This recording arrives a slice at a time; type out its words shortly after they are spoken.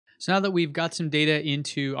So now that we've got some data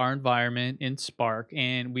into our environment in Spark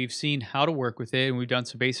and we've seen how to work with it and we've done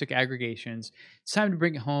some basic aggregations, it's time to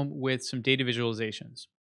bring it home with some data visualizations.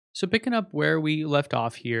 So picking up where we left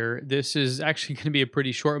off here, this is actually going to be a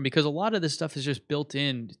pretty short one because a lot of this stuff is just built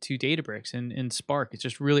in to Databricks and Spark. It's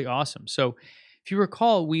just really awesome. So if you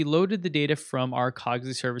recall, we loaded the data from our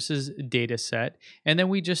Cogsy Services data set and then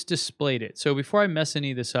we just displayed it. So before I mess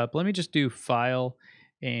any of this up, let me just do file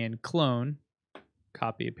and clone.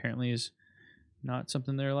 Copy apparently is not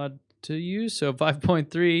something they're allowed to use. So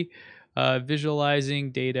 5.3,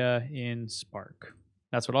 visualizing data in Spark.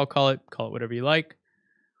 That's what I'll call it. Call it whatever you like.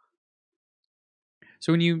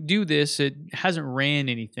 So when you do this, it hasn't ran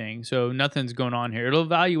anything. So nothing's going on here. It'll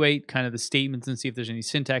evaluate kind of the statements and see if there's any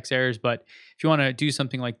syntax errors. But if you want to do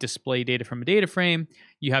something like display data from a data frame,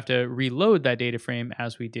 you have to reload that data frame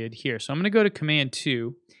as we did here. So I'm going to go to Command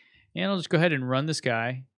 2, and I'll just go ahead and run this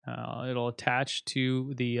guy. It'll attach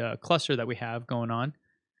to the cluster that we have going on.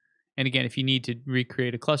 And again, if you need to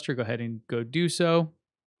recreate a cluster, go ahead and go do so.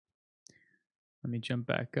 Let me jump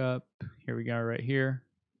back up. Here we go right here.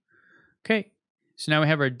 Okay, so now we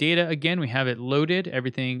have our data again. We have it loaded.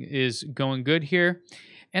 Everything is going good here.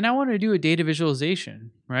 And I want to do a data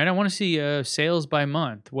visualization, right? I want to see sales by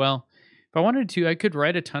month. Well, if I wanted to, I could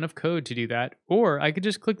write a ton of code to do that. Or I could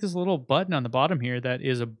just click this little button on the bottom here that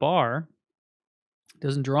is a bar.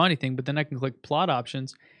 Doesn't draw anything, but then I can click plot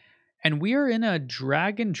options. And we are in a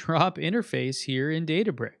drag and drop interface here in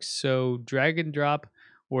Databricks. So drag and drop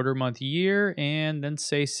order month year and then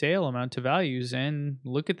say sale amount to values. And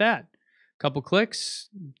look at that. Couple clicks,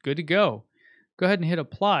 good to go. Go ahead and hit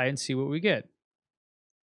apply and see what we get.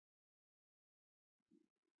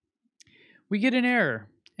 We get an error.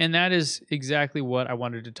 And that is exactly what I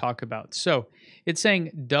wanted to talk about. So it's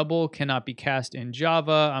saying double cannot be cast in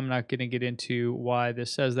Java. I'm not going to get into why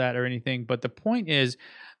this says that or anything. But the point is,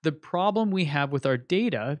 the problem we have with our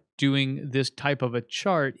data doing this type of a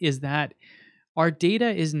chart is that our data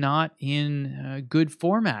is not in good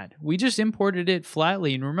format. We just imported it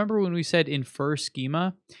flatly. And remember when we said infer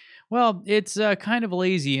schema? Well, it's kind of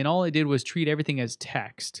lazy. And all it did was treat everything as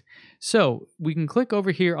text. So we can click over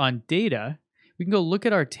here on data. We can go look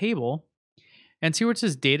at our table and see where it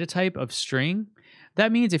says data type of string.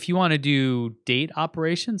 That means if you want to do date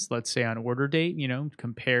operations, let's say on order date,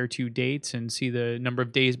 compare two dates and see the number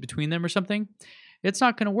of days between them or something, it's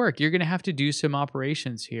not going to work. You're going to have to do some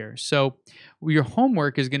operations here. So your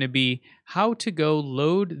homework is going to be how to go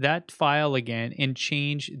load that file again and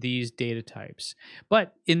change these data types.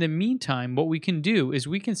 But in the meantime, what we can do is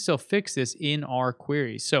we can still fix this in our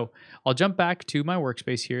queries. So I'll jump back to my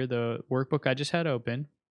workspace here, the workbook I just had open.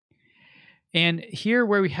 And here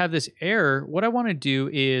where we have this error, what I want to do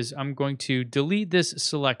is I'm going to delete this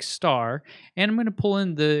select star and I'm going to pull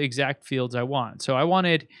in the exact fields I want. So I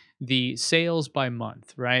wanted the sales by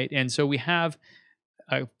month, right? And so we have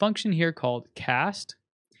a function here called cast.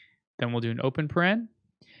 Then we'll do an open paren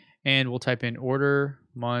and we'll type in order,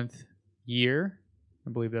 month, year.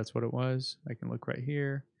 I believe that's what it was. I can look right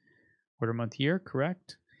here. Order, month, year,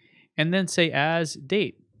 correct. And then say as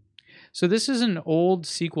date. So this is an old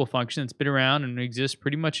SQL function that's been around and exists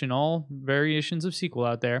pretty much in all variations of SQL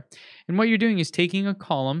out there. And what you're doing is taking a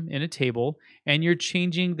column in a table and you're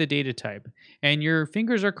changing the data type. And your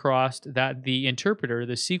fingers are crossed that the interpreter,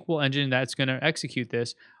 the SQL engine that's going to execute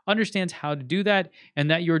this, understands how to do that and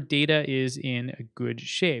that your data is in a good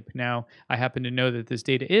shape. Now, I happen to know that this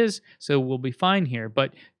data is, so we'll be fine here.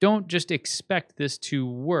 But don't just expect this to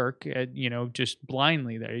work, just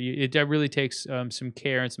blindly there. It really takes some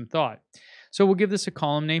care and some thought. So we'll give this a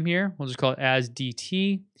column name here. We'll just call it as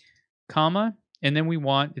DT, comma, and then we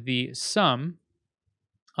want the sum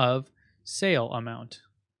of sale amount.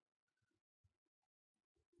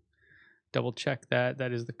 Double check that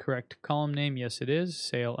that is the correct column name. Yes, it is.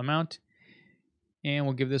 Sale amount. And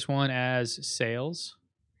we'll give this one as sales.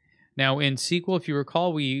 Now in SQL, if you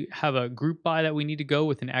recall, we have a group by that we need to go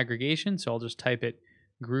with an aggregation. So I'll just type it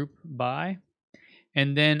group by.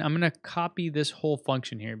 And then I'm going to copy this whole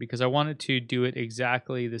function here because I wanted to do it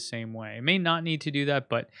exactly the same way. I may not need to do that,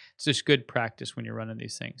 but it's just good practice when you're running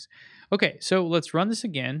these things. Okay, so let's run this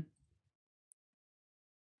again.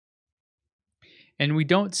 And we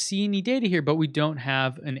don't see any data here, but we don't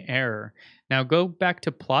have an error. Now go back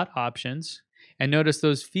to plot options and notice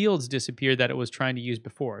those fields disappeared that it was trying to use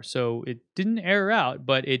before. So it didn't error out,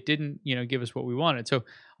 but it didn't, give us what we wanted. So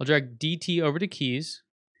I'll drag DT over to keys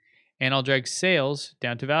and I'll drag sales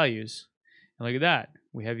down to values. And look at that.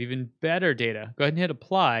 We have even better data. Go ahead and hit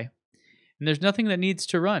apply. And there's nothing that needs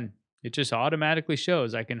to run. It just automatically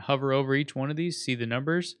shows. I can hover over each one of these, see the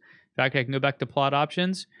numbers. In fact, I can go back to plot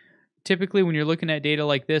options, typically when you're looking at data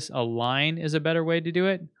like this, a line is a better way to do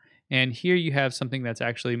it. And here you have something that's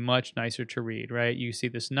actually much nicer to read, right? You see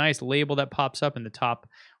this nice label that pops up in the top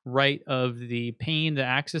right of the pane, the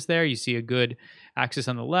axis there. You see a good axis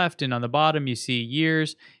on the left, and on the bottom, you see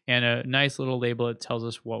years and a nice little label that tells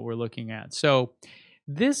us what we're looking at. So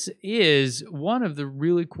this is one of the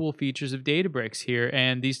really cool features of Databricks here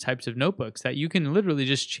and these types of notebooks, that you can literally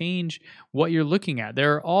just change what you're looking at.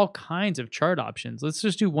 There are all kinds of chart options. Let's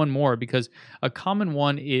just do one more, because a common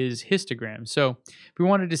one is histogram. So if we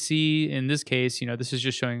wanted to see, in this case, this is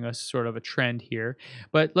just showing us sort of a trend here.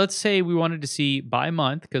 But let's say we wanted to see by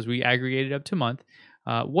month, because we aggregated up to month,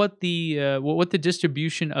 what the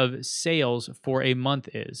distribution of sales for a month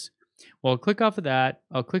is. Well, I'll click off of that.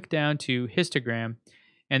 I'll click down to histogram,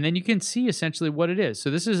 and then you can see essentially what it is. So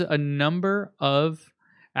this is a number of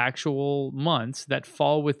actual months that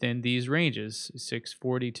fall within these ranges,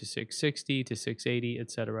 640 to 660 to 680,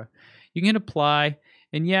 etc. You can apply,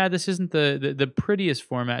 and yeah, this isn't the prettiest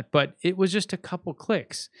format, but it was just a couple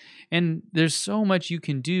clicks. And there's so much you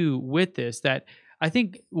can do with this that I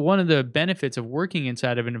think one of the benefits of working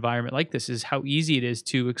inside of an environment like this is how easy it is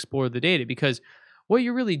to explore the data, because what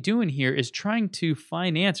you're really doing here is trying to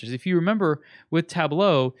find answers. If you remember with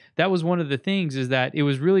Tableau, that was one of the things, is that it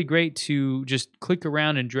was really great to just click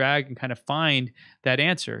around and drag and kind of find that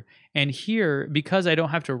answer. And here, because I don't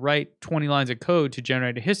have to write 20 lines of code to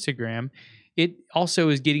generate a histogram, it also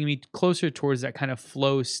is getting me closer towards that kind of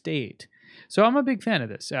flow state. So I'm a big fan of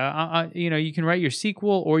this. You can write your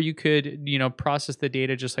SQL, or you could, process the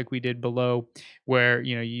data just like we did below, where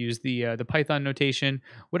you use the Python notation.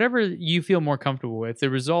 Whatever you feel more comfortable with, the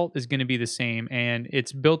result is going to be the same, and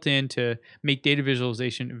it's built in to make data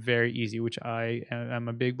visualization very easy, which I am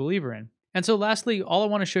a big believer in. And so lastly, all I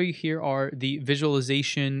want to show you here are the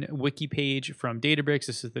visualization wiki page from Databricks.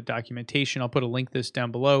 This is the documentation. I'll put a link to this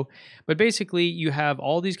down below. But basically, you have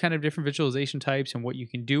all these kind of different visualization types and what you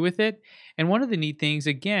can do with it. And one of the neat things,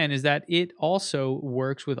 again, is that it also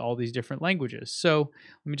works with all these different languages. So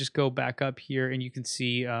let me just go back up here, and you can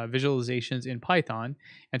see visualizations in Python.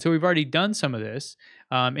 And so we've already done some of this.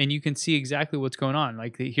 And you can see exactly what's going on.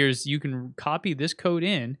 Like you can copy this code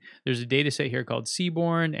in. There's a data set here called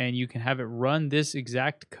Seaborn, and you can have it run this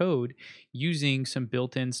exact code using some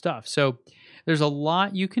built-in stuff. So there's a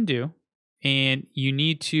lot you can do, and you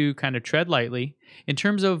need to kind of tread lightly. In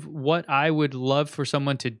terms of what I would love for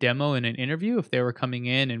someone to demo in an interview, if they were coming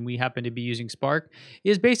in and we happen to be using Spark,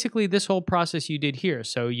 is basically this whole process you did here.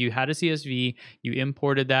 So you had a CSV, you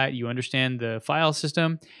imported that, you understand the file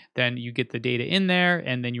system, then you get the data in there,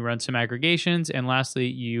 and then you run some aggregations, and lastly,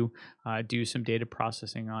 you do some data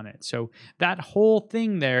processing on it. So that whole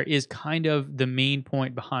thing there is kind of the main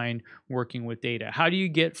point behind working with data. How do you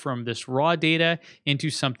get from this raw data into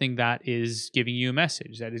something that is giving you a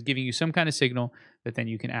message, that is giving you some kind of signal that then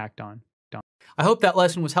you can act on? I hope that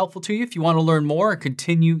lesson was helpful to you. If you want to learn more and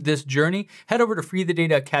continue this journey, head over to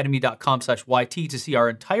freethedataacademy.com/YT to see our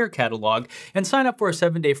entire catalog and sign up for a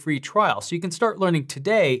 7-day free trial so you can start learning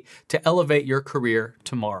today to elevate your career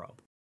tomorrow.